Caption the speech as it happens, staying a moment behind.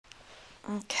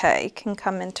Okay, you can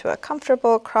come into a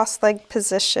comfortable cross-legged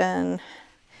position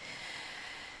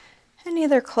and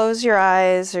either close your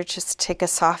eyes or just take a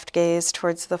soft gaze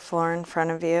towards the floor in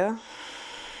front of you.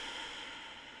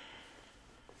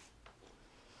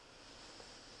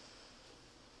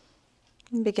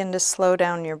 And begin to slow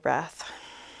down your breath.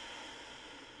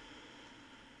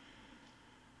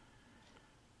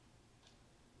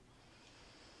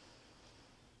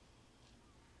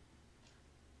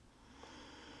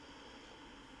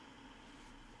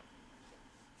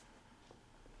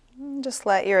 Just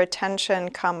let your attention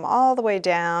come all the way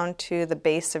down to the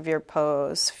base of your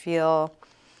pose. Feel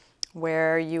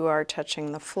where you are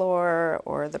touching the floor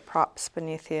or the props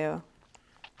beneath you.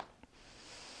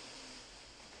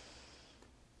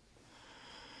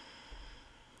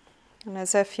 And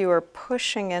as if you were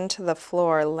pushing into the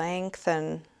floor,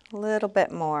 lengthen a little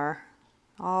bit more,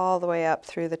 all the way up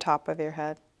through the top of your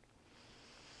head.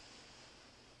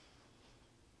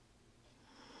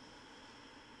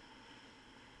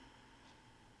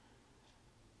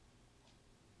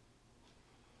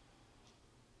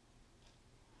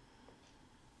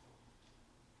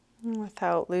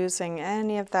 Without losing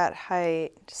any of that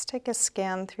height, just take a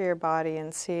scan through your body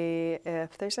and see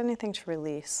if there's anything to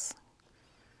release.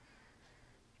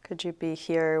 Could you be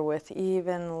here with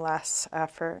even less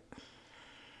effort?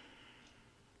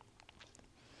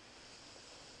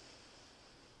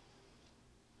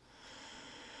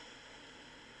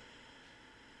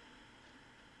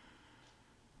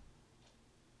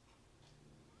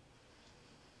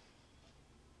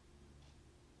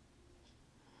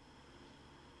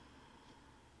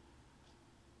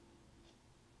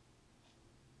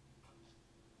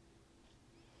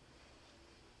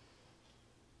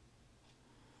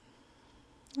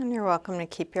 And you're welcome to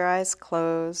keep your eyes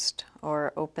closed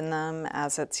or open them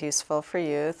as it's useful for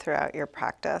you throughout your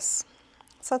practice.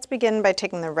 So let's begin by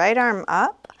taking the right arm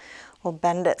up. We'll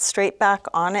bend it straight back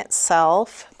on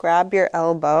itself. Grab your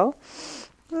elbow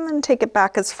and then take it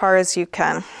back as far as you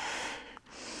can.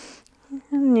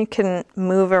 And you can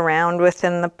move around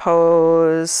within the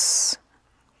pose,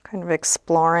 kind of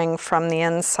exploring from the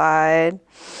inside.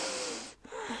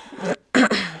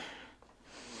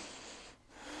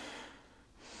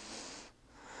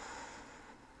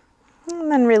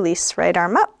 And then release, right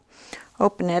arm up,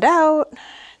 open it out,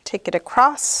 take it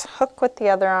across, hook with the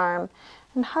other arm,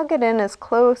 and hug it in as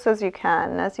close as you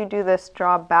can. As you do this,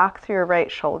 draw back through your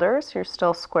right shoulder so you're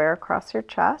still square across your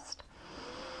chest.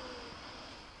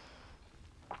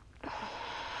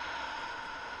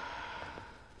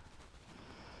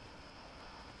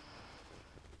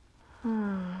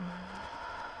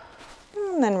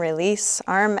 And then release,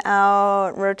 arm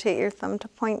out, rotate your thumb to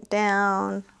point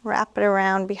down, wrap it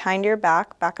around behind your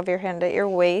back, back of your hand at your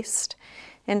waist,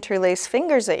 interlace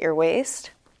fingers at your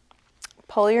waist,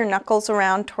 pull your knuckles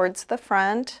around towards the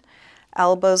front,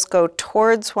 elbows go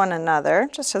towards one another,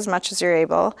 just as much as you're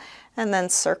able, and then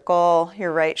circle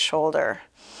your right shoulder.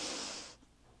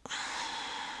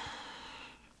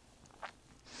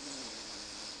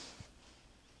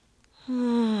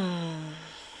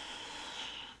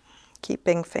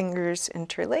 Keeping fingers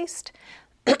interlaced.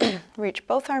 Reach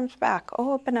both arms back,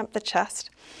 open up the chest.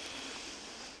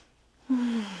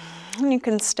 And you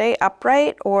can stay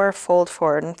upright or fold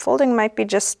forward. And folding might be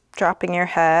just dropping your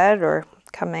head or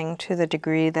coming to the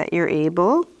degree that you're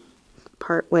able,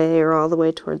 part way or all the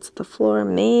way towards the floor,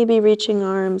 maybe reaching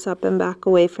arms up and back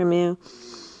away from you.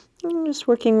 And just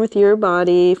working with your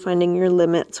body, finding your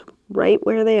limits right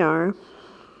where they are.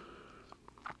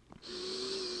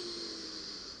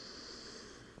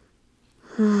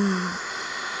 And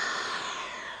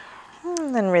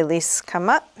then release, come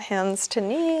up, hands to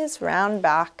knees, round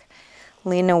back.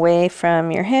 Lean away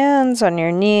from your hands on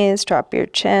your knees, drop your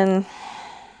chin.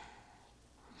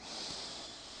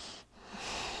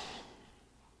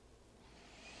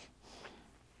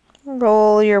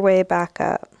 Roll your way back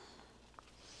up.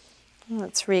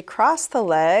 Let's recross the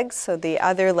legs so the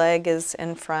other leg is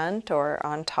in front or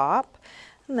on top.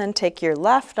 And then take your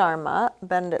left arm up,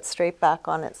 bend it straight back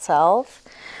on itself.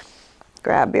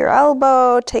 Grab your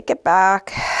elbow, take it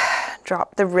back,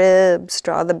 drop the ribs,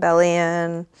 draw the belly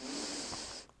in.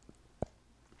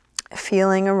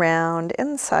 Feeling around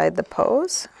inside the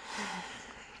pose.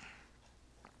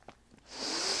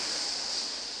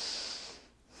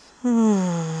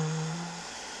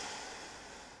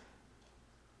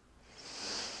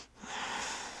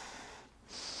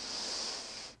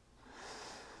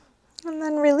 And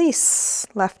then release,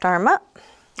 left arm up,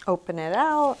 open it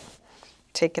out,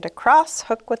 take it across,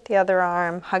 hook with the other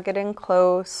arm, hug it in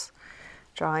close,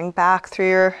 drawing back through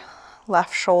your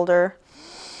left shoulder.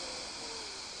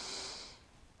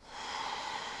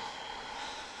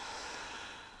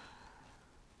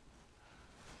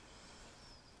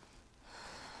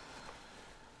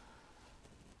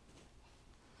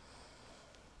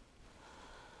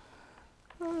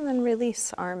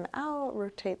 release, arm out,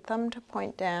 rotate thumb to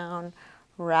point down,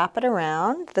 wrap it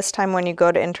around. This time when you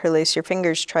go to interlace your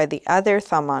fingers, try the other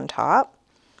thumb on top.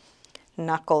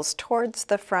 Knuckles towards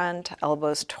the front,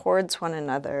 elbows towards one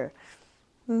another,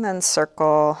 and then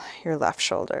circle your left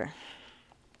shoulder.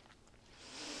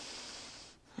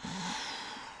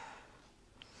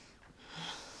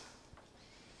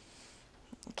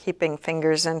 Keeping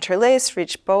fingers interlaced,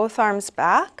 reach both arms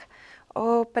back,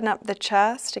 open up the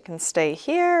chest. You can stay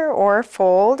here or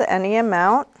fold any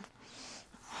amount.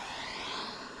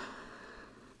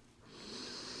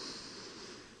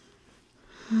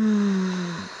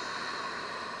 And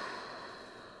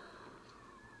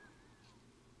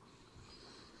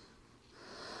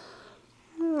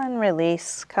then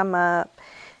release, come up,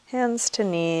 hands to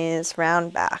knees,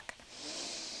 round back.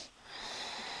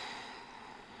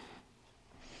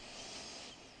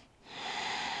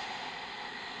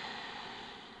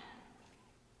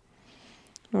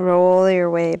 Roll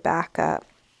your way back up.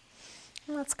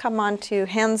 Let's come on to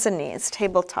hands and knees,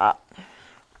 tabletop.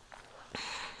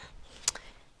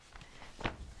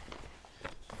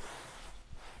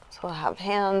 So we'll have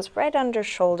hands right under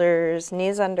shoulders,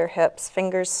 knees under hips,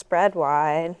 fingers spread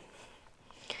wide.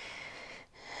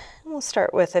 And we'll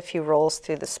start with a few rolls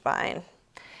through the spine.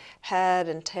 Head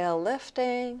and tail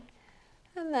lifting,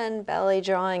 and then belly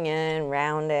drawing in,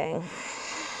 rounding.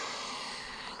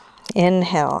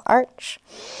 Inhale, arch.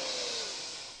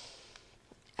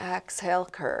 Exhale,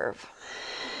 curve.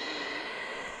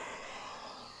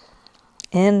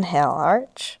 Inhale,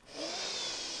 arch.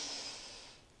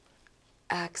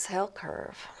 Exhale,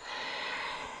 curve.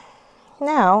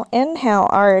 Now, inhale,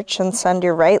 arch, and send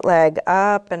your right leg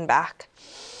up and back.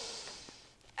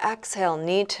 Exhale,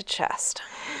 knee to chest.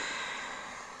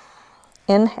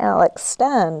 Inhale,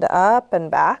 extend up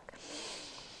and back.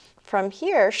 From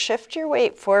here, shift your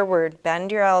weight forward,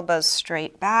 bend your elbows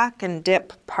straight back and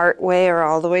dip part way or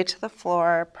all the way to the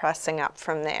floor, pressing up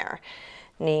from there.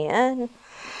 Knee in,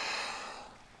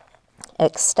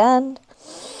 extend,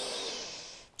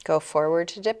 go forward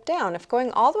to dip down. If going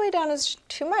all the way down is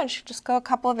too much, just go a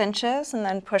couple of inches and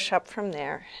then push up from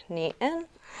there. Knee in,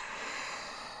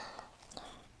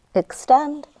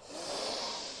 extend.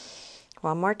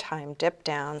 One more time, dip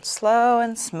down, slow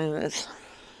and smooth.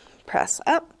 Press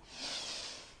up.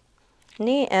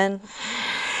 Knee in,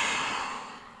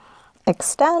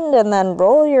 extend, and then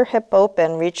roll your hip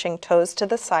open, reaching toes to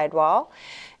the sidewall.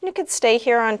 And you could stay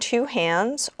here on two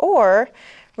hands, or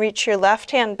reach your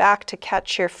left hand back to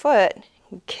catch your foot.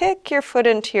 Kick your foot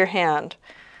into your hand.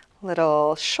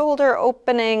 Little shoulder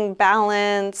opening,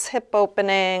 balance, hip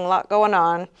opening, a lot going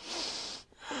on.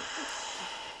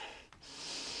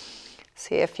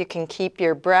 See if you can keep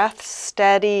your breath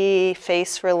steady,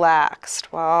 face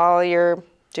relaxed while you're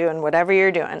doing whatever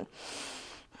you're doing.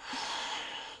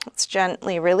 Let's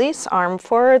gently release, arm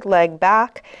forward, leg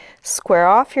back, square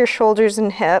off your shoulders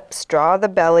and hips, draw the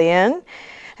belly in,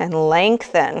 and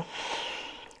lengthen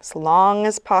as long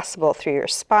as possible through your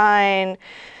spine,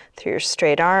 through your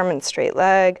straight arm and straight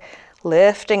leg,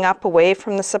 lifting up away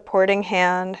from the supporting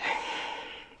hand.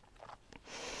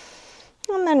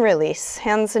 And then release,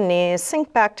 hands and knees,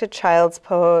 sink back to child's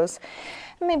pose.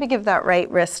 And maybe give that right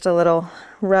wrist a little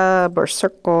rub or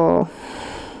circle.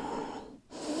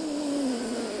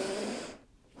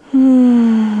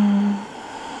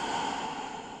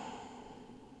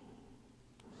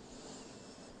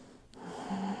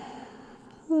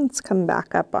 Let's come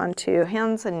back up onto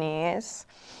hands and knees.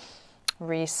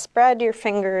 Respread your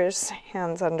fingers,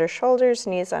 hands under shoulders,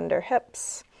 knees under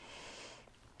hips.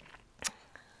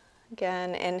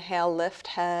 Again, inhale, lift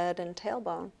head and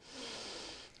tailbone.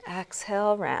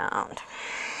 Exhale, round.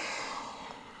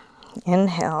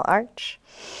 Inhale, arch.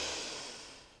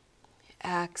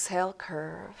 Exhale,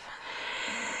 curve.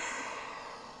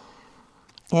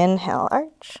 Inhale,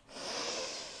 arch.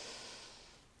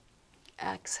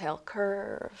 Exhale,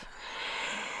 curve.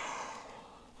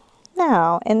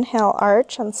 Now, inhale,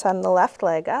 arch, and send the left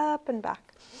leg up and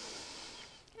back.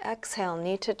 Exhale,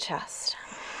 knee to chest.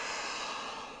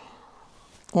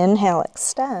 Inhale,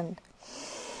 extend.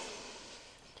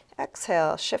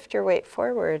 Exhale, shift your weight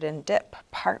forward and dip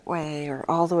part way or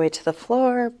all the way to the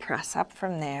floor. Press up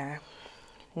from there.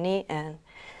 Knee in.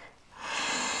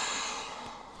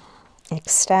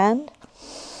 Extend.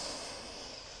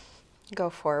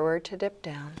 Go forward to dip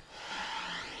down.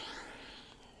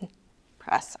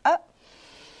 Press up.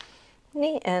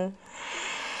 Knee in.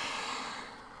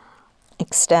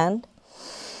 Extend.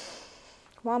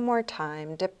 One more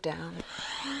time, dip down.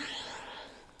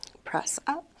 Press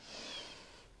up.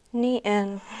 Knee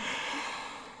in.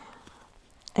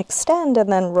 Extend,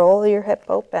 and then roll your hip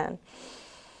open.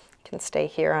 You can stay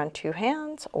here on two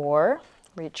hands, or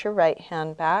reach your right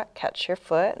hand back, catch your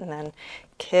foot, and then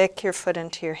kick your foot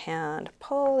into your hand,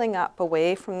 pulling up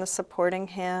away from the supporting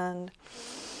hand.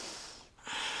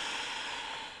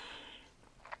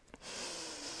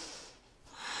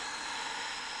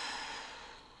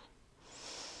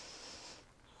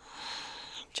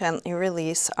 Gently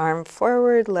release, arm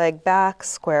forward, leg back,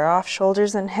 square off,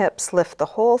 shoulders and hips. Lift the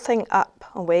whole thing up,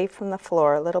 away from the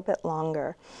floor, a little bit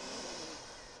longer.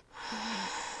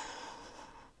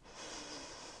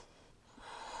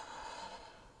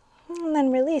 And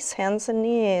then release, hands and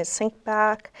knees, sink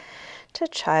back to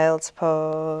child's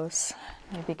pose.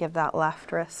 Maybe give that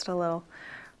left wrist a little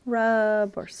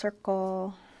rub or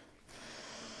circle.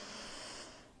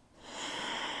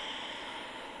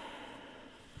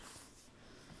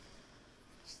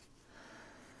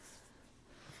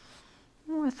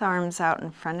 With arms out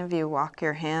in front of you, walk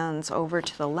your hands over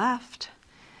to the left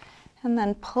and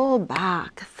then pull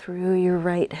back through your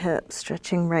right hip,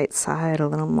 stretching right side a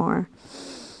little more.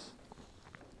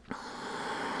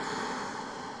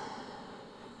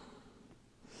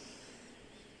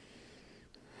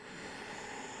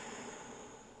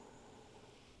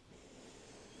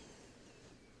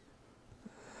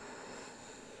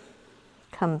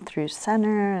 Come through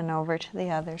center and over to the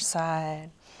other side.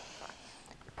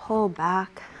 Pull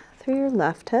back through your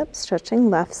left hip, stretching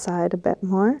left side a bit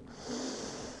more.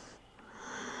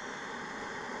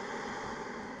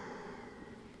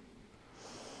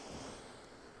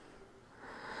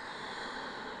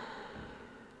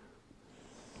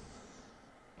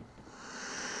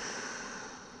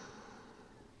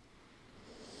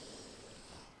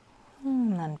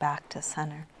 And then back to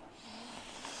center.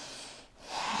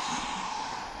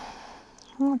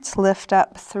 Let's lift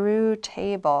up through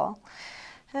table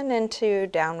and into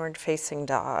downward facing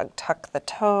dog. Tuck the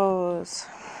toes.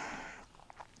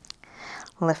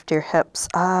 Lift your hips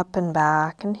up and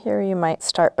back. And here you might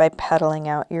start by pedaling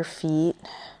out your feet.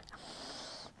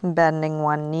 Bending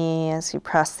one knee as you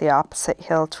press the opposite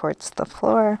heel towards the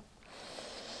floor.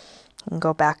 And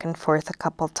go back and forth a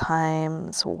couple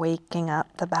times, waking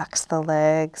up the backs of the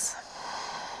legs.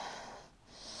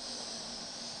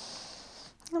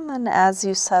 And then as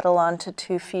you settle onto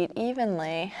 2 feet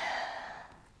evenly,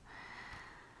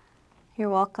 you're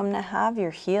welcome to have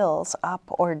your heels up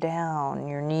or down,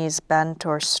 your knees bent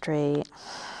or straight,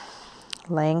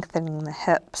 lengthening the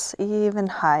hips even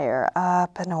higher,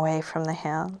 up and away from the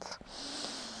hands.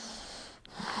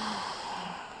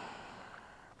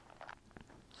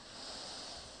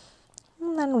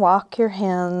 And then walk your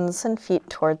hands and feet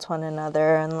towards one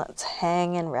another, and let's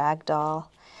hang in ragdoll.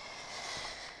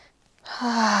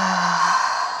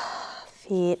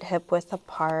 Feet hip width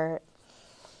apart,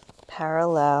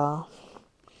 parallel.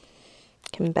 You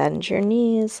can bend your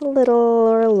knees a little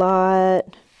or a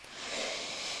lot.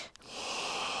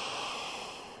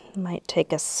 Might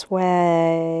take a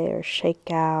sway or shake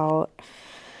out.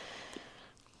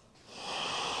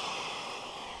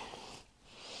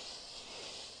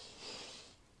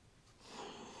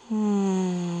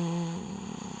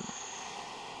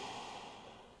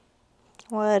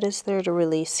 What is there to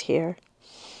release here?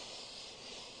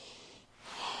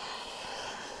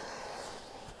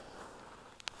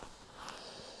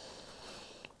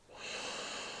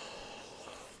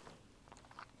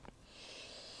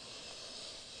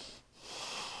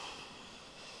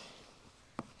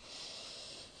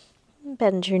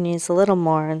 Bend your knees a little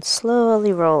more and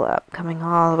slowly roll up, coming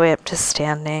all the way up to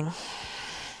standing.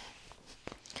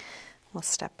 We'll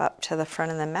step up to the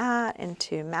front of the mat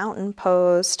into mountain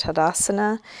pose,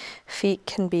 Tadasana. Feet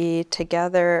can be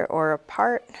together or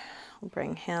apart. We'll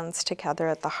bring hands together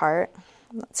at the heart.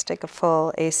 Let's take a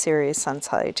full A-series sun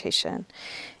salutation.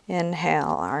 Inhale,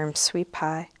 arms sweep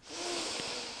high.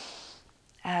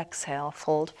 Exhale,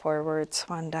 fold forward,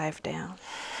 swan dive down.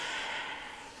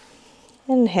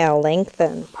 Inhale,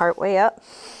 lengthen, part way up.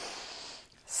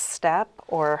 Step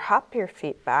or hop your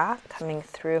feet back, coming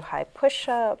through high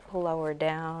push-up, lower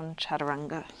down,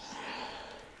 chaturanga.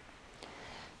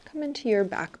 Come into your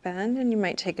back bend, and you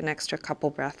might take an extra couple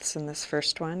breaths in this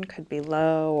first one. Could be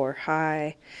low or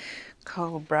high,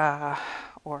 cobra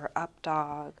or up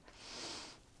dog.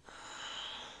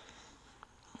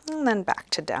 And then back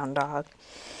to down dog.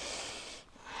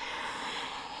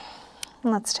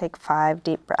 And let's take 5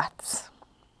 deep breaths.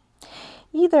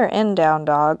 Either in down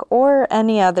dog or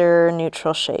any other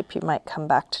neutral shape. You might come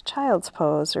back to child's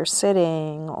pose or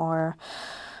sitting or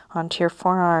onto your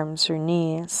forearms or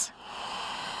knees.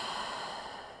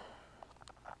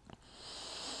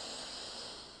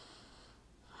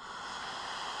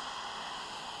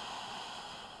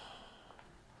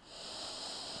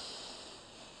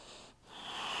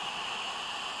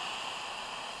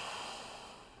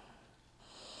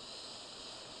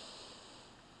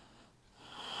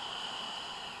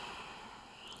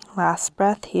 Last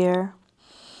breath here.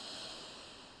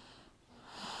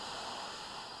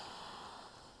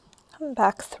 Come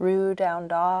back through down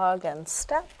dog and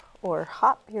step or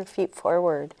hop your feet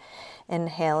forward.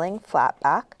 Inhaling, flat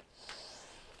back.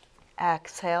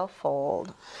 Exhale,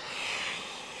 fold.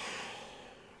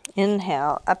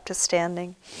 Inhale, up to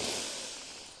standing.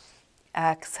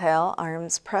 Exhale,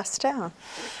 arms press down.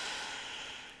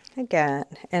 Again,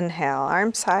 inhale,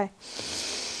 arms high.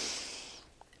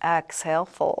 Exhale,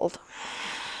 fold.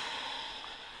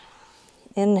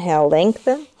 Inhale,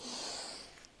 lengthen.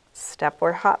 Step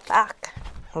or hop back,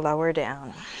 lower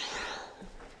down.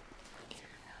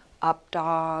 Up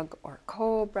dog or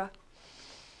cobra.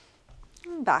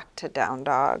 Back to down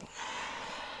dog.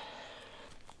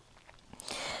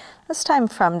 This time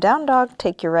from down dog,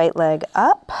 take your right leg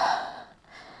up.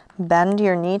 Bend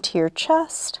your knee to your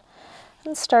chest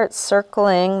and start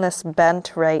circling this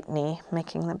bent right knee,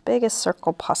 making the biggest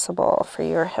circle possible for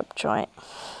your hip joint.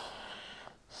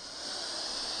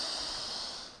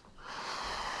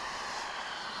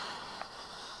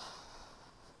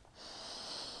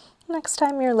 Next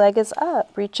time your leg is up,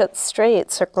 reach it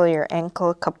straight. Circle your ankle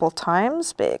a couple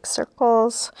times, big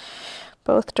circles,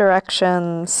 both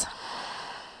directions.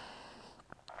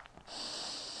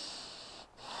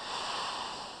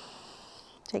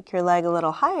 Take your leg a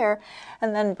little higher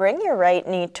and then bring your right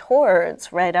knee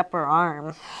towards right upper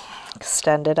arm.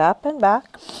 Extend it up and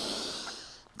back.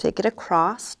 Take it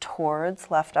across towards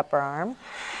left upper arm.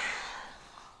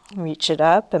 Reach it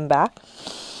up and back.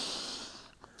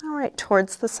 All right,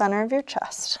 towards the center of your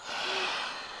chest.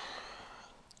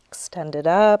 Extend it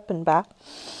up and back.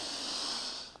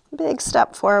 Big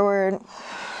step forward.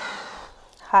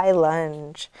 High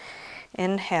lunge.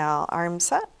 Inhale,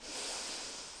 arms up.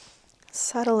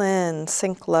 Settle in,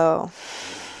 sink low.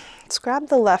 Let's grab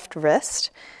the left wrist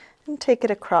and take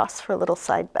it across for a little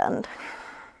side bend.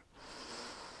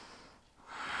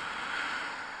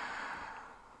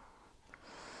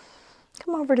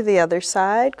 Come over to the other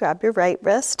side, grab your right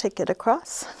wrist, take it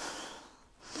across.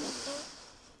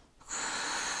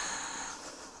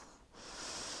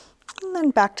 And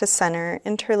then back to center,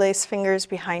 interlace fingers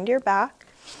behind your back.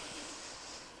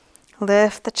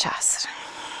 Lift the chest.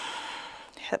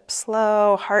 Hips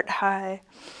low, heart high.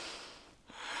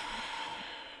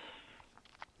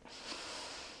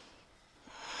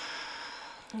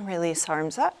 Release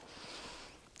arms up.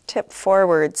 Tip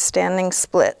forward, standing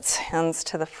splits, hands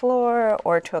to the floor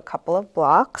or to a couple of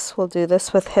blocks. We'll do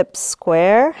this with hips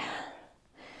square,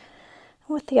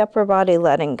 with the upper body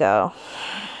letting go.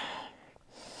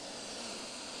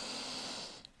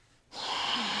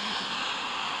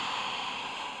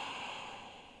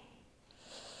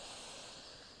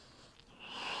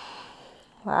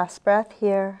 Last breath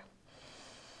here.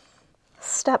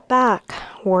 Step back,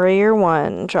 warrior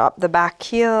one. Drop the back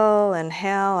heel,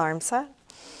 inhale, arms up.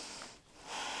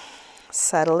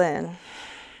 Settle in.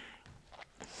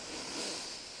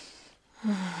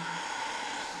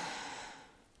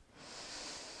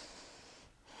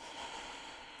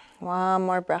 One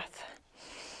more breath.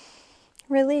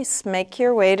 Release, make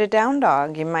your way to down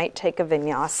dog. You might take a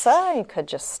vinyasa. You could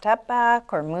just step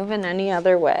back or move in any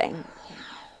other way.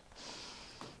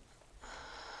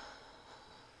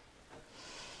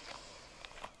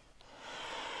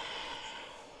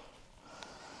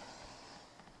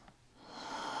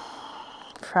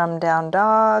 From down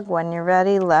dog, when you're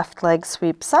ready, left leg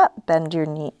sweeps up, bend your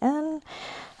knee in,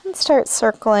 and start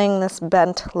circling this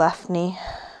bent left knee.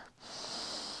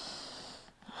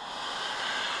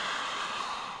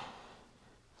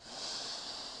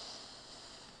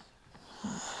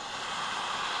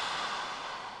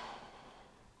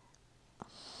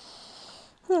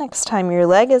 Next time your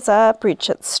leg is up, reach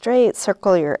it straight,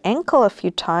 circle your ankle a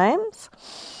few times,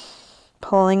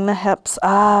 pulling the hips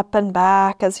up and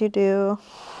back as you do.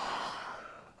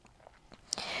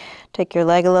 Take your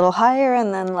leg a little higher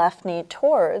and then left knee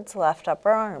towards left upper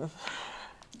arm.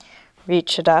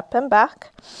 Reach it up and back.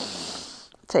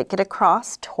 Take it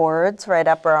across towards right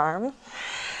upper arm.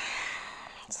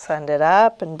 Send it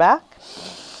up and back.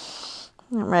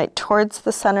 And right towards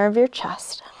the center of your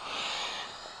chest.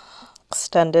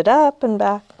 Extend it up and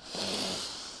back.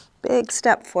 Big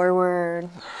step forward.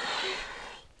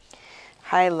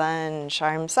 High lunge,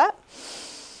 arms up.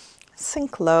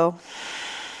 Sink low.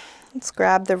 Let's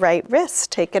grab the right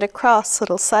wrist, take it across,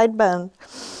 little side bend.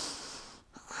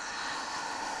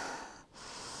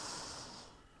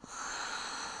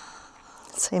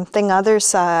 Same thing, other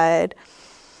side.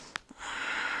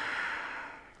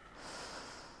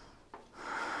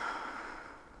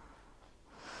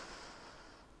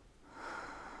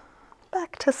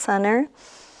 Back to center.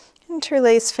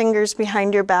 Interlace fingers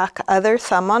behind your back, other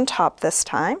thumb on top this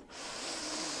time.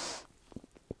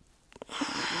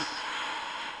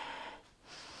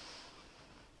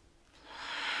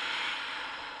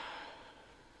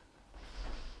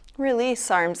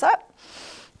 Release, arms up.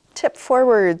 Tip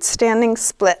forward, standing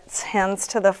splits, hands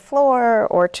to the floor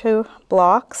or to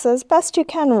blocks. As best you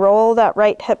can, roll that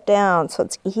right hip down so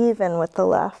it's even with the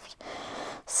left.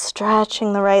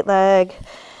 Stretching the right leg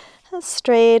as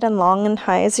straight and long and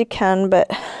high as you can, but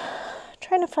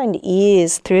trying to find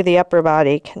ease through the upper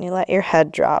body. Can you let your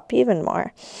head drop even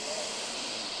more?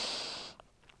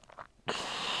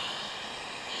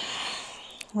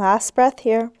 Last breath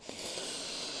here.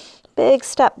 Big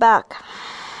step back.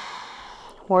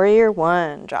 Warrior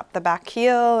one. Drop the back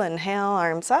heel. Inhale,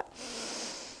 arms up.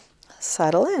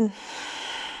 Settle in.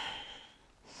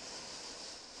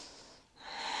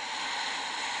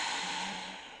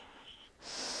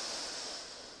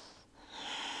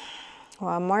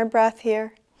 One more breath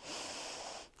here.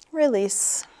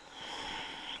 Release.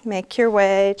 Make your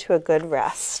way to a good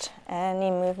rest.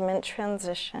 Any movement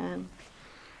transition.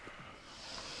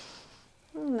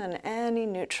 And then any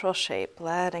neutral shape,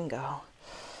 letting go.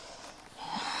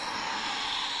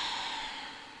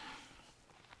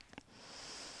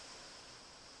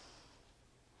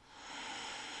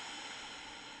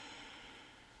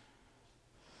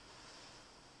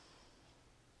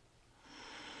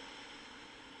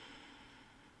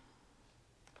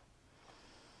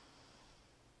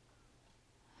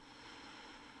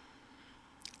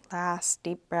 Last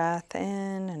deep breath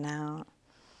in and out.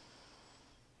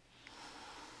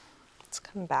 Let's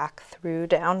come back through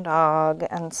down dog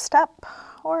and step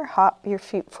or hop your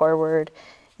feet forward,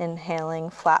 inhaling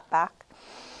flat back.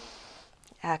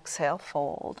 Exhale,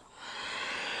 fold.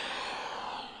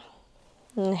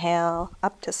 Inhale,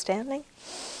 up to standing.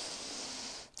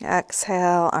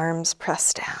 Exhale, arms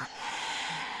press down.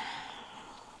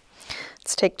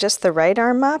 Let's take just the right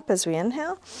arm up as we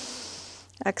inhale.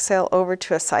 Exhale over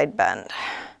to a side bend.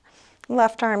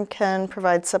 Left arm can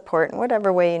provide support in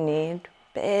whatever way you need.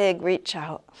 Big reach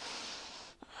out.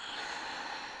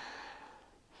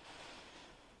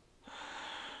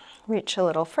 Reach a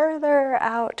little further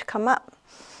out, come up.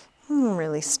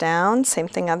 Release down, same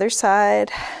thing other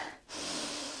side.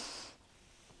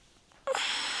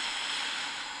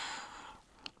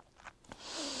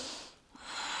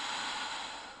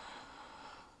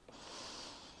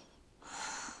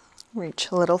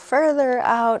 Reach a little further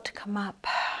out, come up,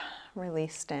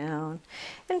 release down.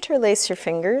 Interlace your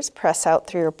fingers, press out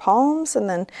through your palms, and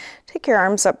then take your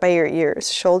arms up by your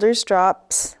ears. Shoulders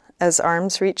drops as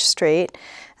arms reach straight,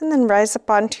 and then rise up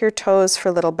onto your toes for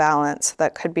a little balance.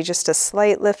 That could be just a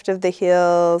slight lift of the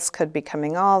heels, could be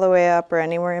coming all the way up or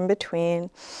anywhere in between.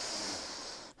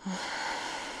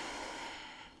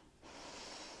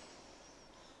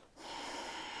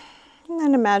 And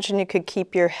then imagine you could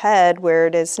keep your head where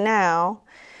it is now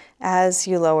as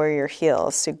you lower your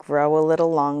heels. So grow a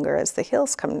little longer as the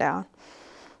heels come down.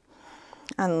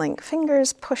 Unlink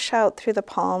fingers, push out through the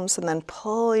palms, and then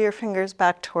pull your fingers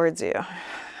back towards you.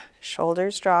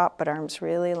 Shoulders drop, but arms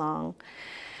really long.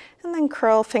 And then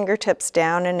curl fingertips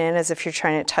down and in as if you're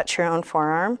trying to touch your own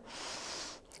forearm.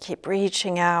 Keep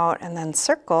reaching out, and then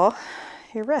circle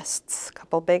your wrists. A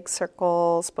couple big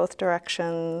circles, both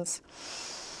directions.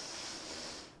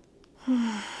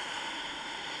 And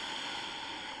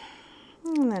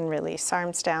then release,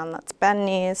 arms down, let's bend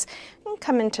knees and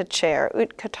come into chair,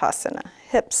 Utkatasana.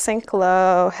 Hips sink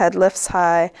low, head lifts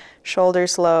high,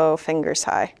 shoulders low, fingers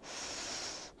high.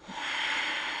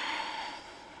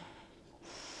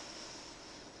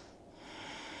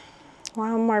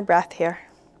 One more breath here.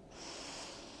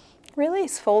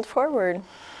 Release, fold forward.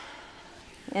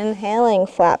 Inhaling,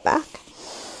 flat back.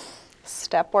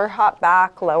 Step or hop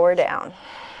back, lower down.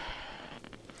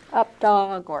 Up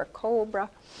dog or cobra.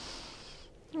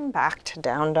 And back to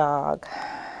down dog.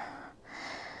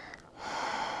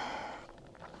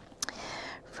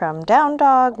 From down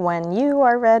dog, when you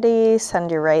are ready,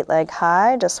 send your right leg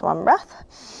high, just one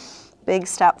breath. Big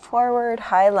step forward,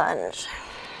 high lunge.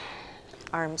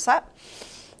 Arms up.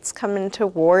 Let's come into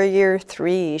warrior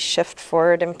three. Shift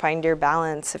forward and find your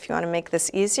balance. If you want to make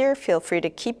this easier, feel free to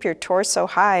keep your torso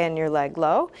high and your leg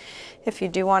low. If you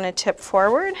do want to tip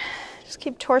forward, just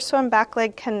keep torso and back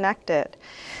leg connected.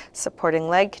 Supporting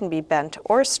leg can be bent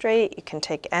or straight. You can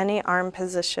take any arm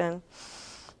position.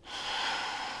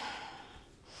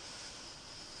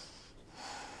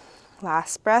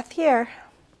 Last breath here.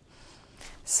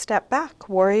 Step back,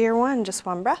 warrior one, just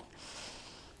one breath.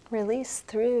 Release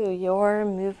through your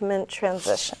movement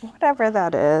transition, whatever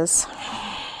that is.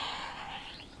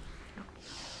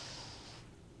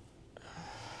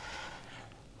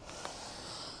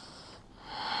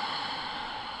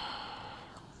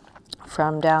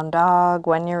 From down dog,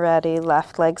 when you're ready,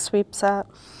 left leg sweeps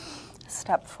up.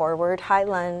 Step forward, high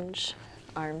lunge,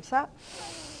 arms up.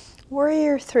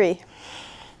 Warrior three.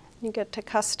 You get to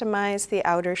customize the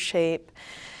outer shape.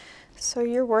 So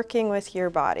you're working with your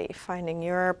body, finding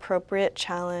your appropriate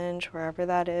challenge, wherever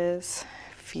that is,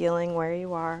 feeling where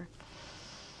you are.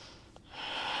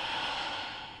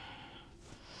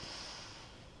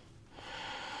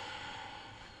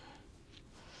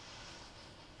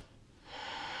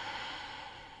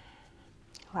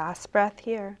 Last breath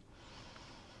here.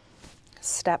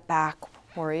 Step back,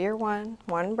 warrior one.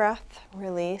 One breath,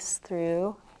 release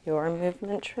through your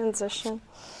movement transition.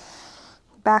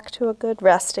 Back to a good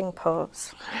resting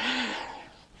pose.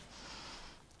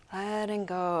 Letting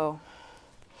go.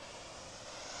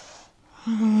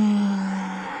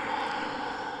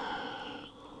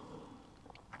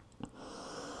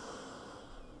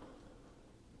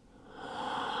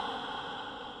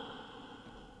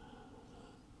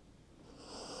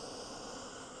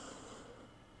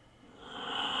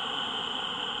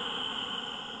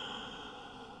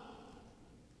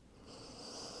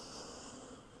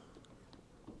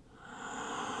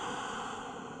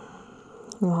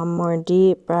 One more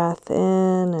deep breath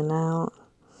in and out.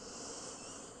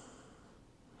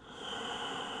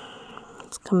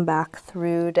 Let's come back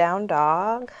through down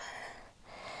dog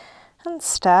and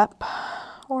step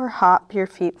or hop your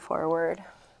feet forward.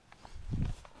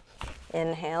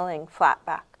 Inhaling, flat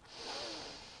back.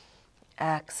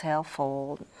 Exhale,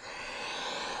 fold.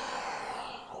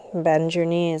 Bend your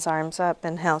knees, arms up.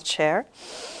 Inhale, chair.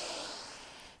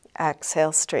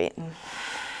 Exhale, straighten.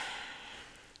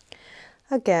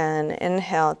 Again,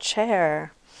 inhale,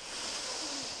 chair.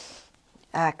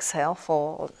 Exhale,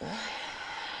 fold.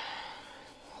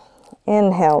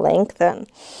 Inhale, lengthen.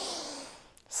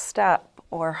 Step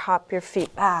or hop your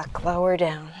feet back, lower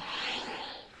down.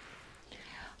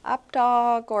 Up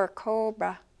dog or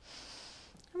cobra.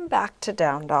 And back to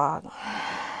down dog.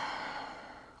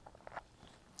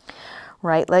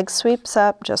 Right leg sweeps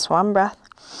up, just one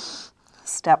breath.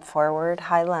 Step forward,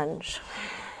 high lunge.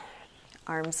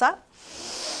 Arms up.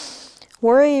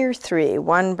 Warrior three,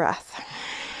 one breath.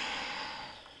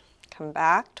 Come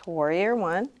back to warrior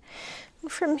one.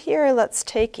 And from here, let's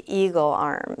take eagle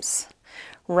arms.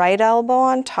 Right elbow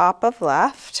on top of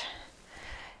left.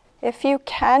 If you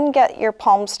can get your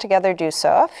palms together, do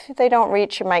so. If they don't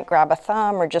reach, you might grab a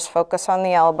thumb or just focus on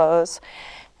the elbows.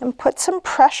 And put some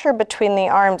pressure between the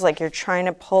arms like you're trying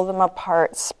to pull them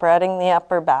apart, spreading the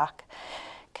upper back.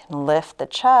 You can lift the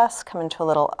chest, come into a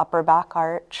little upper back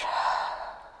arch.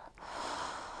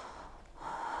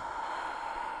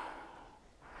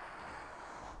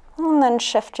 And then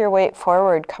shift your weight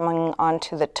forward, coming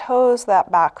onto the toes,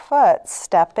 that back foot.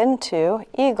 Step into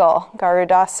Eagle,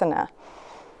 Garudasana.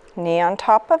 Knee on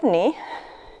top of knee.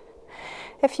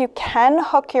 If you can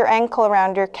hook your ankle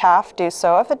around your calf, do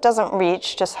so. If it doesn't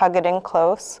reach, just hug it in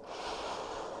close.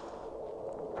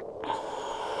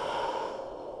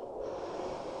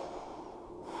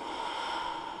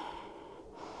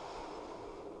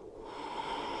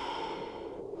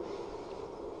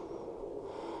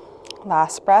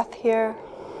 Last breath here.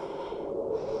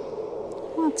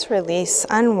 Let's release,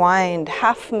 unwind,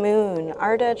 half moon,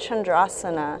 Ardha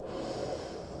Chandrasana.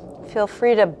 Feel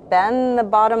free to bend the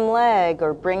bottom leg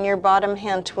or bring your bottom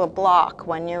hand to a block.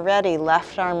 When you're ready,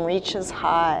 left arm reaches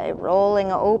high,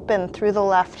 rolling open through the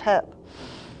left hip.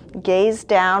 Gaze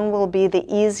down will be the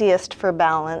easiest for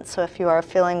balance, so if you are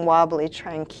feeling wobbly,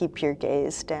 try and keep your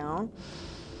gaze down.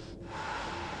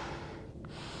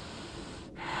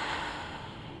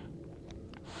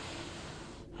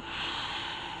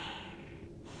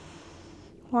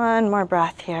 One more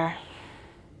breath here.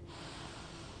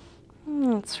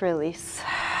 Let's release.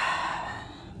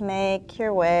 Make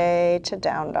your way to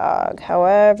down dog,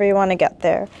 however you want to get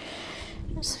there.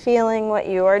 Just feeling what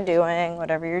you are doing,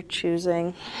 whatever you're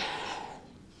choosing.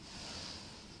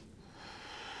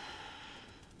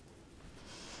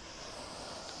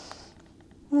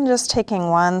 And just taking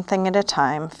one thing at a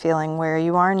time, feeling where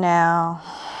you are now.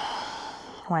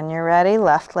 When you're ready,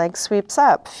 left leg sweeps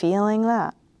up, feeling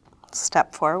that.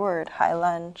 Step forward, high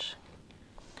lunge.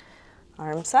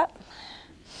 Arms up.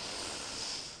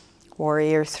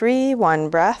 Warrior three, one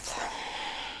breath.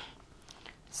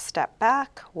 Step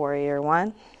back, warrior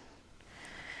one.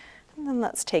 And then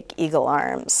let's take eagle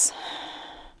arms.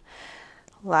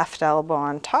 Left elbow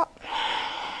on top.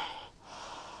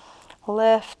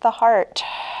 Lift the heart,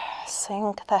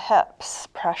 sink the hips,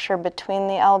 pressure between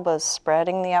the elbows,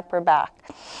 spreading the upper back.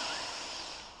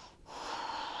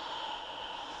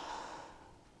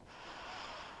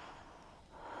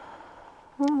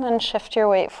 And then shift your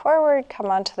weight forward, come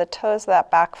onto the toes of that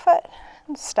back foot,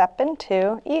 and step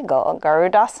into Eagle,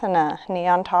 Garudasana, knee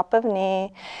on top of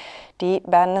knee, deep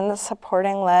bend in the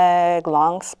supporting leg,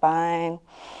 long spine.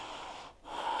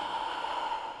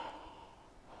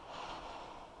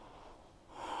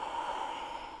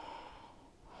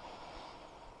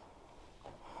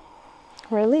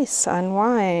 Release,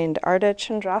 unwind, Ardha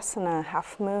Chandrasana,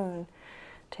 half moon.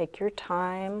 Take your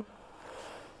time.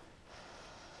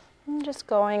 And just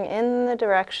going in the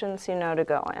directions you know to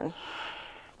go in.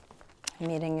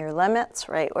 Meeting your limits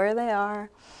right where they are.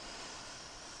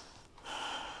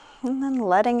 And then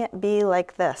letting it be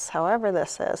like this, however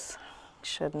this is.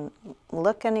 Shouldn't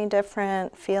look any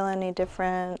different, feel any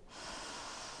different.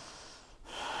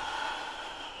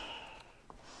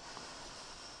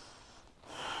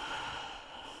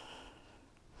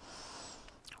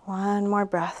 One more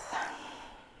breath.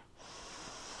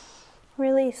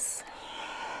 Release.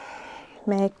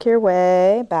 Make your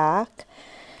way back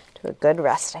to a good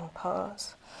resting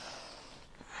pose.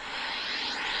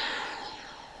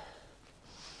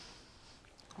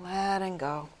 Letting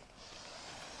go.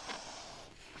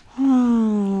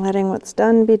 Letting what's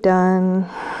done be done.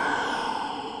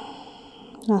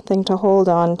 Nothing to hold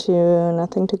on to,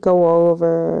 nothing to go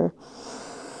over.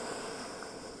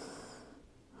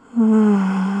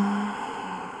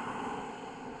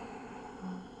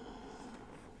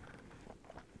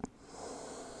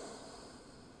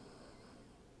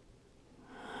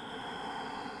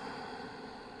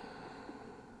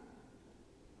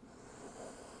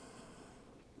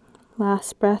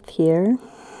 Last breath here.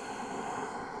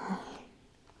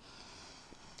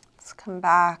 Let's come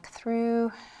back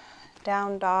through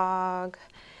down dog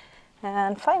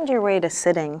and find your way to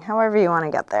sitting, however you want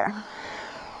to get there.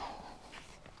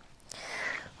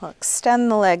 We'll extend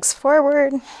the legs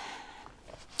forward.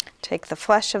 Take the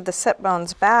flesh of the sit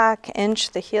bones back,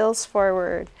 inch the heels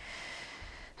forward.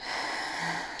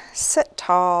 Sit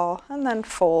tall and then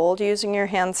fold, using your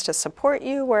hands to support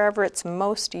you wherever it's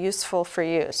most useful for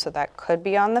you. So that could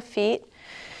be on the feet,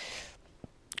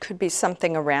 could be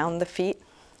something around the feet,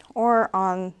 or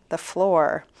on the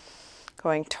floor,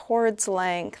 going towards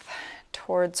length,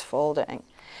 towards folding.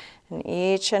 And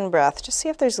each in-breath, just see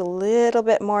if there's a little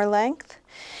bit more length.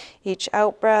 Each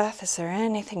out-breath, is there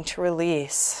anything to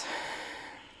release?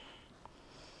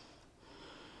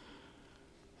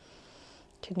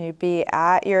 Can you be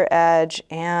at your edge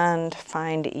and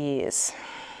find ease?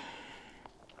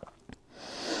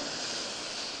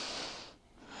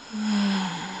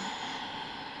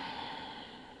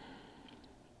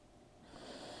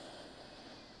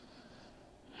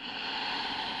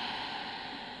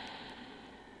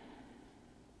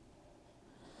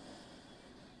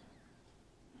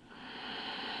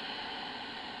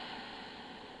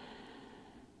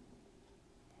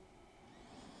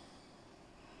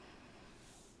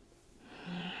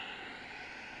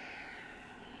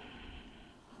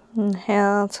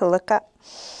 Inhale to look up.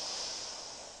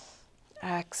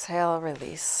 Exhale,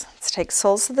 release. Let's take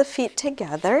soles of the feet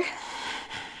together.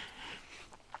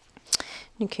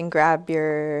 You can grab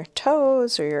your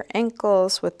toes or your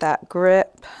ankles with that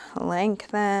grip,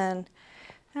 lengthen,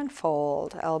 and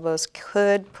fold. Elbows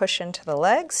could push into the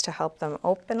legs to help them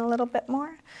open a little bit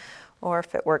more. Or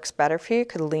if it works better for you, you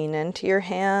could lean into your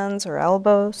hands or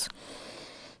elbows.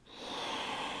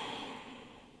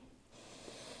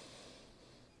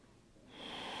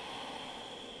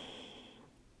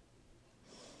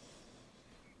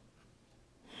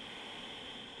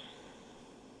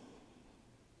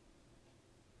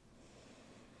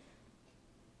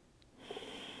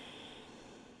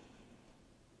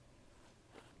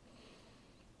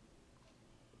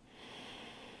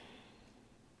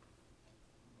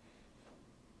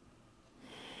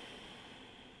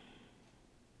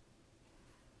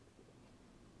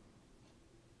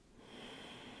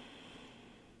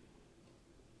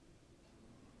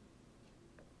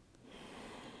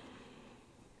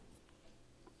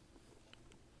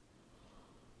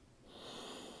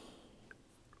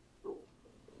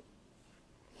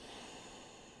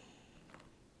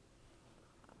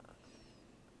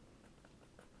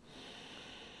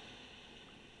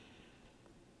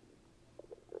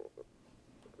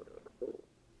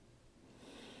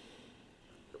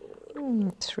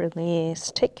 Let's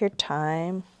release. Take your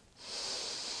time.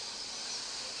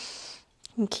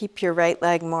 And keep your right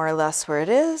leg more or less where it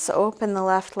is. Open the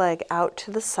left leg out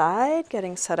to the side,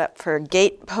 getting set up for a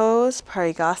gate pose,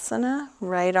 Parigasana.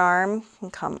 Right arm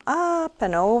can come up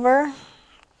and over.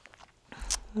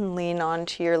 And lean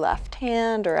onto your left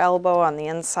hand or elbow on the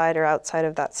inside or outside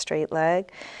of that straight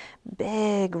leg.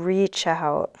 Big reach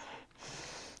out.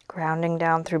 Grounding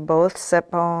down through both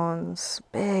sit bones,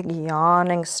 big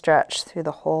yawning stretch through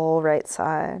the whole right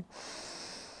side.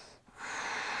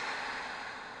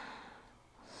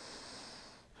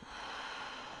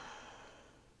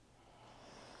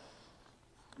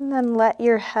 And then let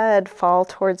your head fall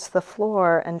towards the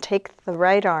floor and take the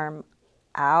right arm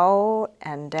out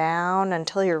and down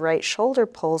until your right shoulder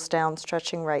pulls down,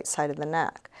 stretching right side of the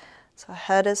neck. So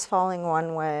head is falling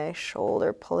one way,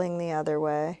 shoulder pulling the other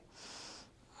way.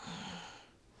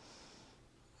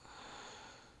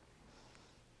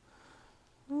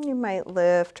 You might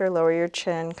lift or lower your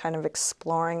chin, kind of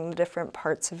exploring the different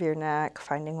parts of your neck,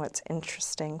 finding what's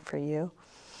interesting for you.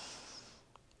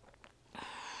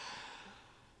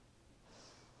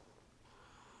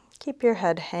 Keep your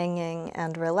head hanging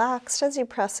and relaxed as you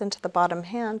press into the bottom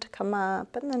hand to come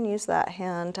up, and then use that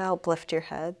hand to help lift your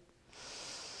head.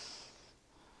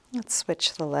 Let's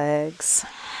switch the legs.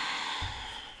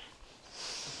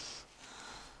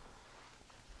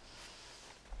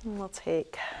 And we'll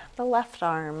take the left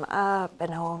arm up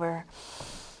and over.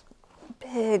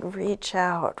 Big reach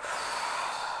out.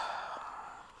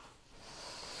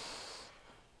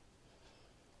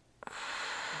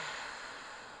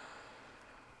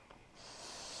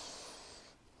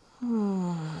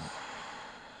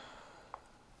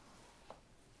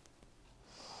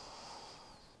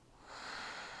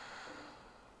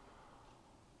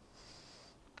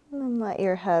 And then let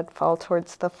your head fall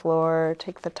towards the floor.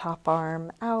 Take the top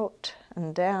arm out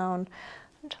and down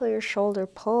until your shoulder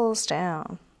pulls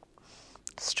down,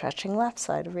 stretching left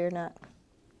side of your neck.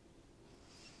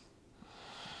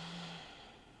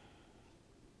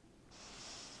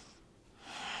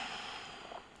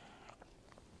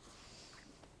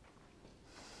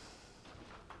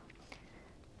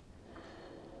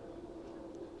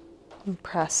 And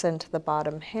press into the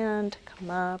bottom hand,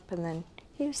 come up, and then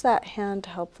use that hand to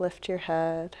help lift your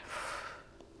head.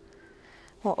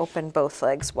 We'll open both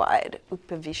legs wide,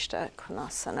 Upavishta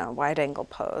Konasana, wide angle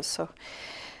pose. So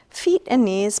feet and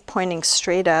knees pointing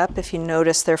straight up. If you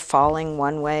notice they're falling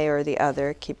one way or the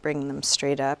other, keep bringing them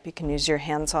straight up. You can use your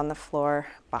hands on the floor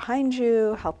behind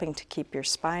you, helping to keep your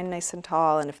spine nice and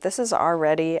tall. And if this is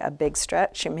already a big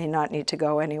stretch, you may not need to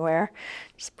go anywhere.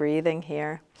 Just breathing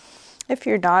here. If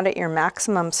you're not at your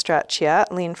maximum stretch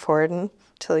yet, lean forward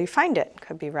until you find it.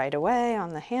 Could be right away on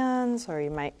the hands, or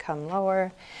you might come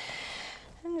lower.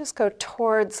 And just go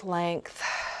towards length,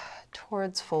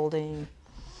 towards folding.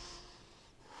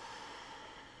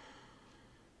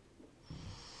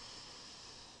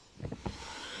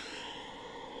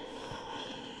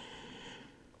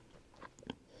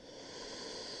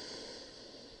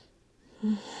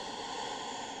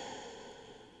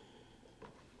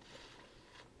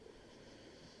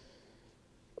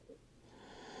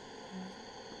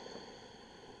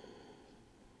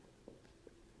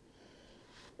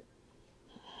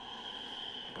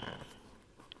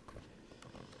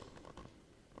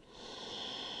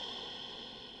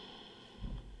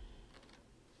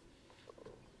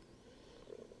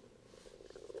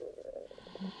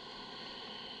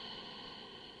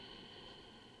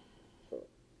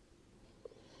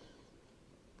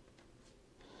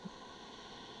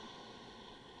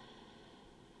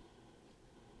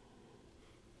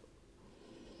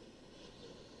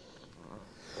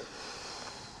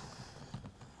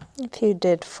 If you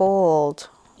did fold,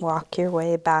 walk your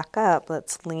way back up.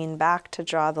 Let's lean back to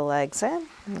draw the legs in.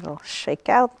 A little shake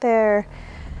out there,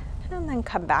 and then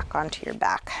come back onto your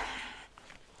back.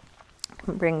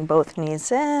 Bring both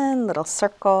knees in, little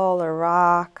circle or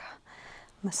rock,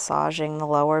 massaging the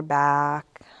lower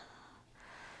back,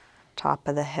 top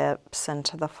of the hips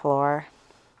into the floor.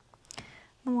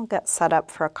 And we'll get set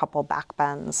up for a couple back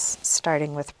bends,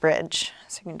 starting with bridge.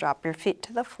 So you can drop your feet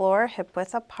to the floor, hip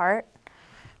width apart,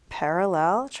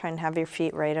 parallel. Try and have your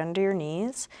feet right under your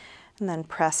knees, and then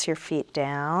press your feet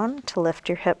down to lift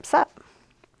your hips up.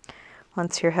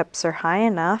 Once your hips are high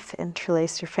enough,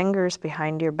 interlace your fingers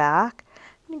behind your back.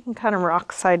 You can kind of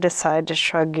rock side to side to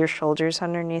shrug your shoulders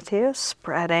underneath you,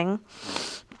 spreading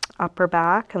upper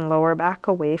back and lower back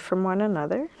away from one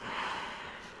another.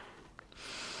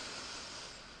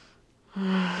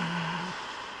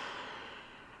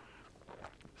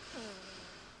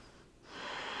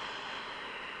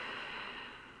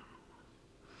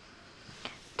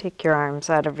 Take your arms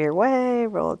out of your way,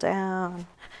 roll down,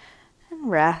 and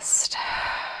rest.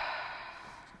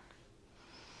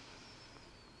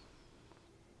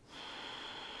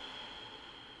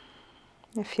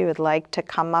 If you would like to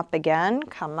come up again,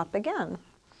 come up again.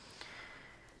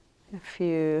 If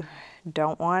you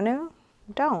don't want to,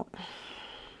 don't.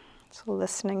 So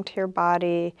listening to your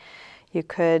body, you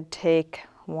could take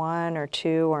one or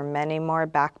two or many more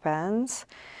back bends,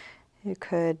 you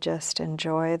could just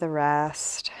enjoy the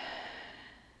rest.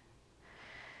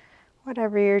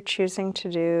 Whatever you're choosing to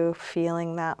do,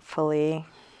 feeling that fully.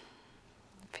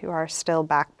 If you are still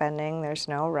back bending, there's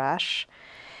no rush.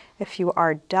 If you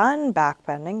are done back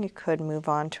bending, you could move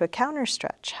on to a counter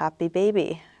stretch, happy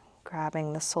baby,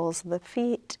 grabbing the soles of the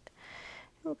feet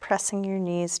and pressing your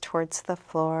knees towards the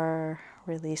floor,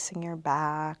 releasing your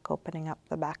back, opening up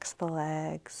the backs of the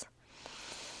legs.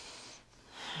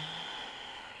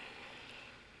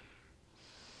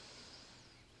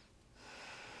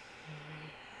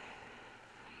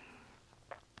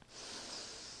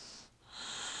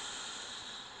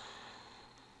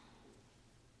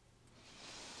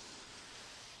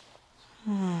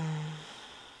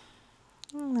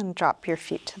 And then drop your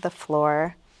feet to the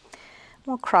floor.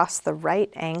 We'll cross the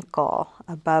right ankle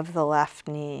above the left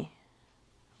knee.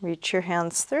 Reach your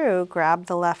hands through, grab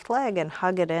the left leg and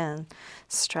hug it in,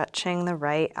 stretching the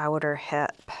right outer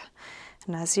hip.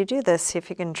 And as you do this, see if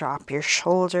you can drop your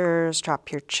shoulders,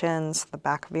 drop your chin so the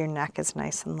back of your neck is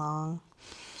nice and long.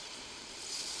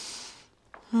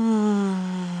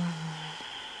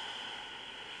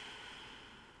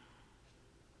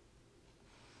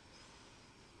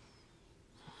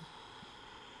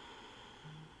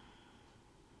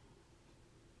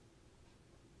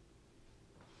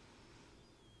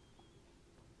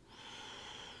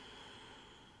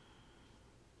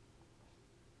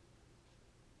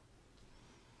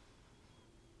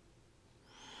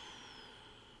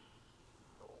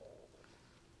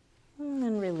 And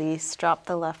then release, drop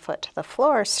the left foot to the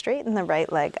floor, straighten the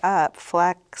right leg up,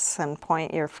 flex and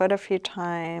point your foot a few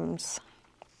times.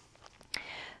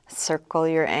 Circle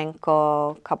your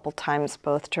ankle a couple times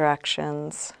both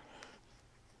directions.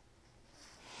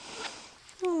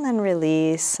 And then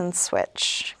release and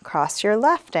switch. Cross your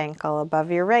left ankle above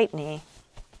your right knee.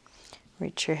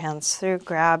 Reach your hands through,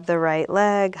 grab the right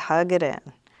leg, hug it in.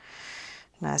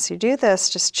 And as you do this,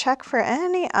 just check for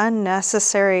any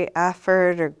unnecessary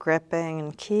effort or gripping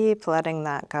and keep letting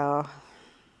that go.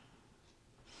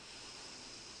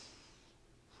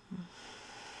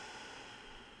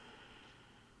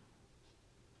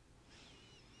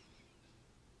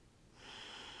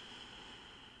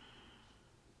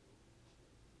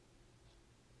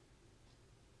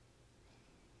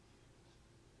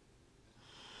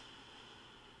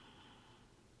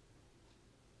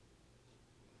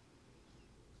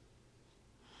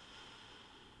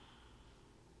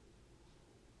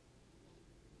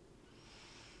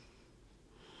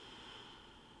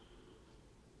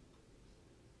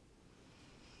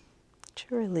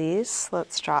 To release,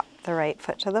 let's drop the right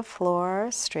foot to the floor,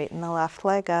 straighten the left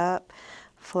leg up,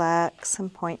 flex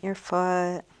and point your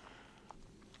foot.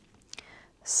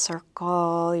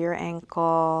 Circle your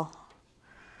ankle,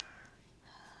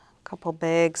 a couple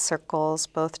big circles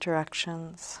both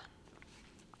directions.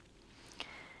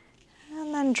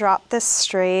 And then drop this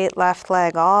straight left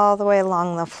leg all the way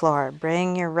along the floor.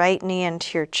 Bring your right knee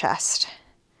into your chest.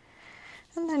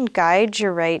 And then guide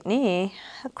your right knee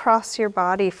across your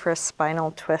body for a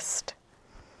spinal twist.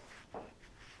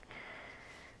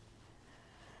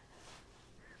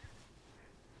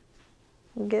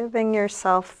 Giving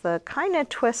yourself the kind of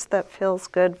twist that feels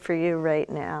good for you right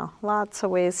now. Lots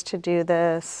of ways to do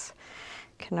this.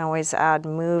 You can always add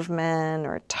movement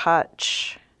or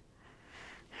touch.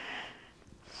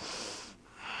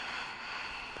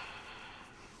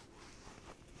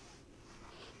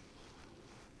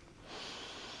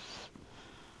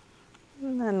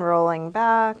 And then rolling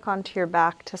back onto your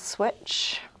back to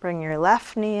switch. Bring your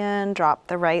left knee in, drop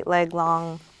the right leg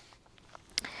long.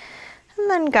 And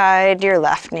then guide your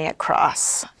left knee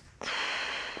across.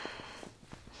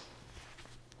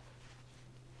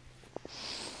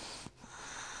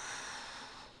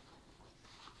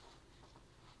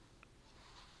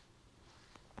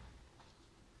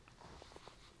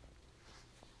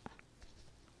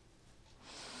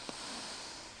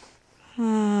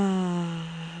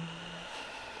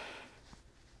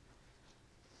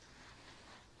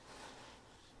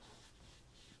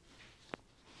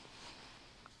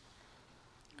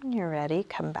 When you're ready,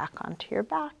 come back onto your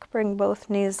back. Bring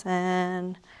both knees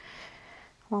in.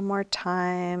 One more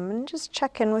time. And just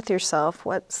check in with yourself.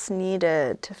 What's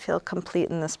needed to feel complete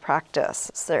in this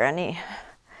practice? Is there any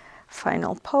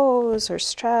final pose or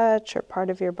stretch or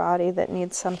part of your body that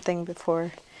needs something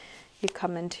before you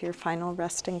come into your final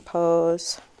resting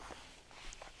pose?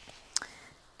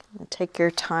 Take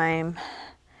your time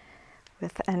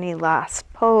with any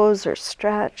last pose or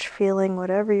stretch, feeling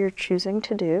whatever you're choosing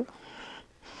to do.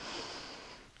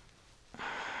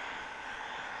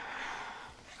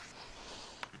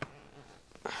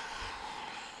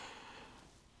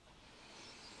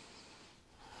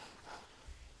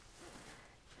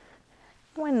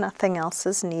 nothing else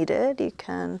is needed. You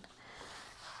can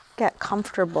get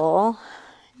comfortable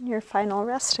in your final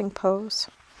resting pose.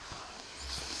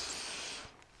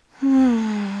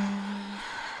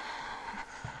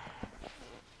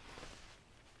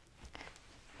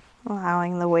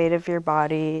 Allowing the weight of your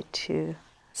body to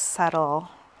settle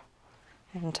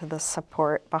into the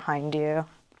support behind you.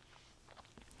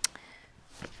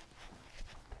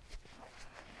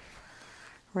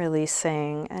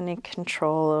 Releasing any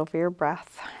control over your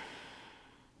breath.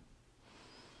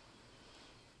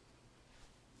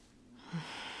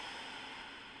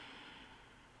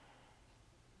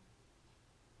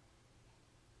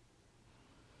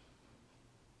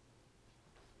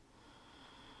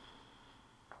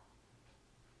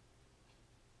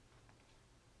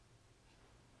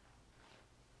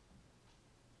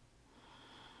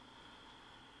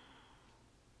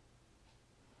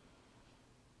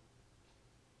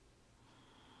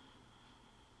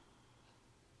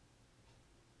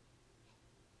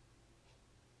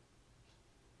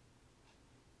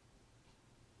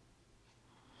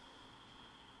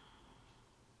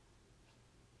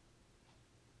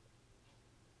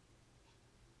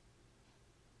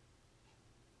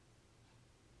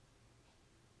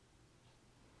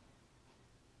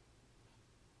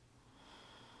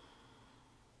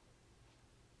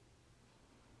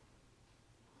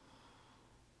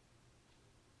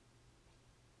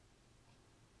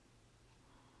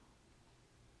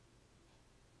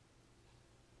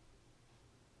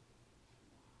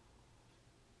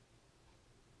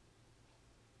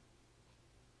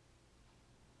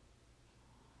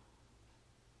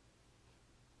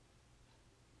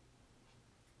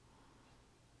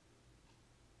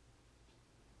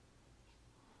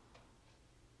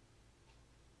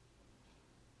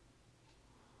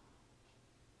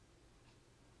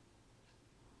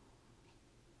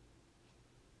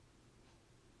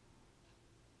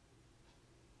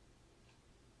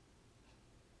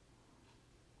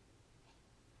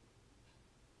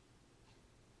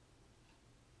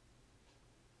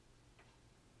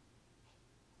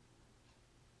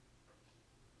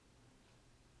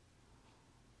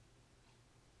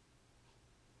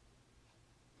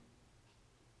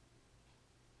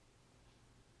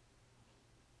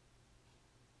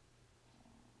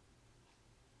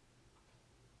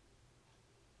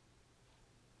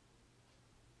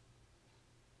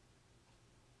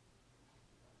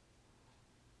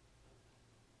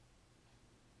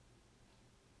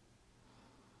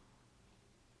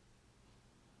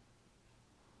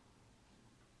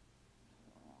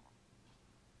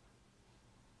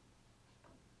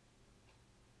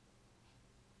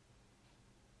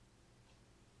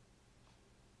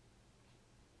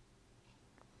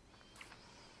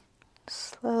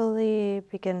 Slowly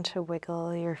begin to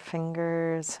wiggle your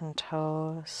fingers and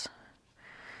toes,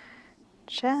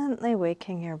 gently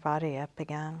waking your body up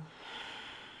again.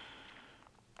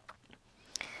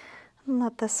 And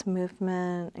let this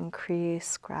movement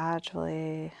increase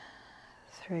gradually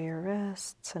through your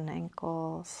wrists and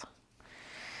ankles,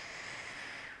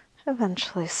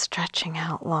 eventually stretching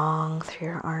out long through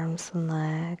your arms and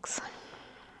legs.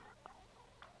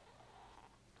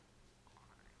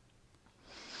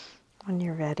 When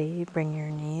you're ready, bring your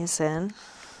knees in.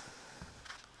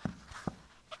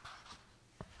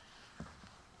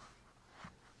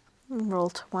 And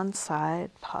roll to one side,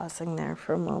 pausing there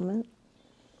for a moment.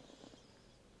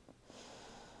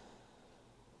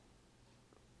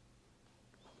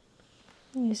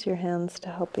 Use your hands to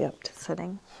help you up to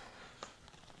sitting.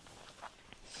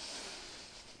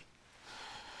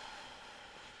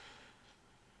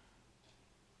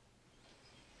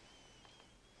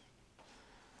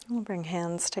 We'll bring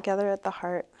hands together at the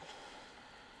heart.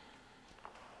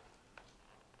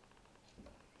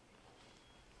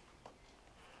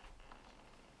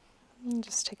 And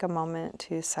just take a moment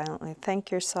to silently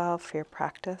thank yourself for your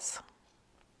practice.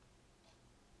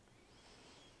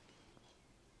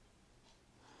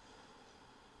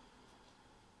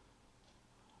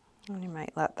 And you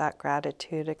might let that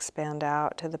gratitude expand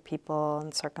out to the people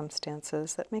and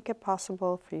circumstances that make it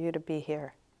possible for you to be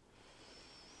here.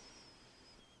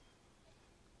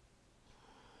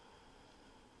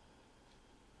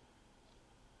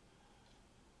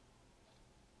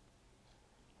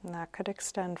 And that could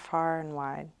extend far and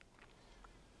wide.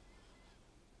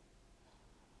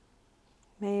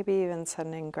 Maybe even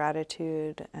sending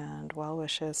gratitude and well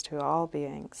wishes to all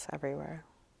beings everywhere.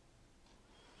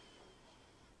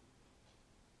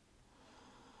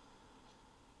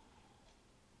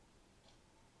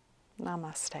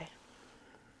 Namaste.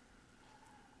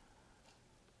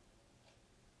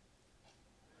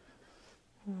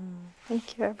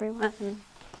 Thank you, everyone.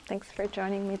 Thanks for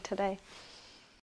joining me today.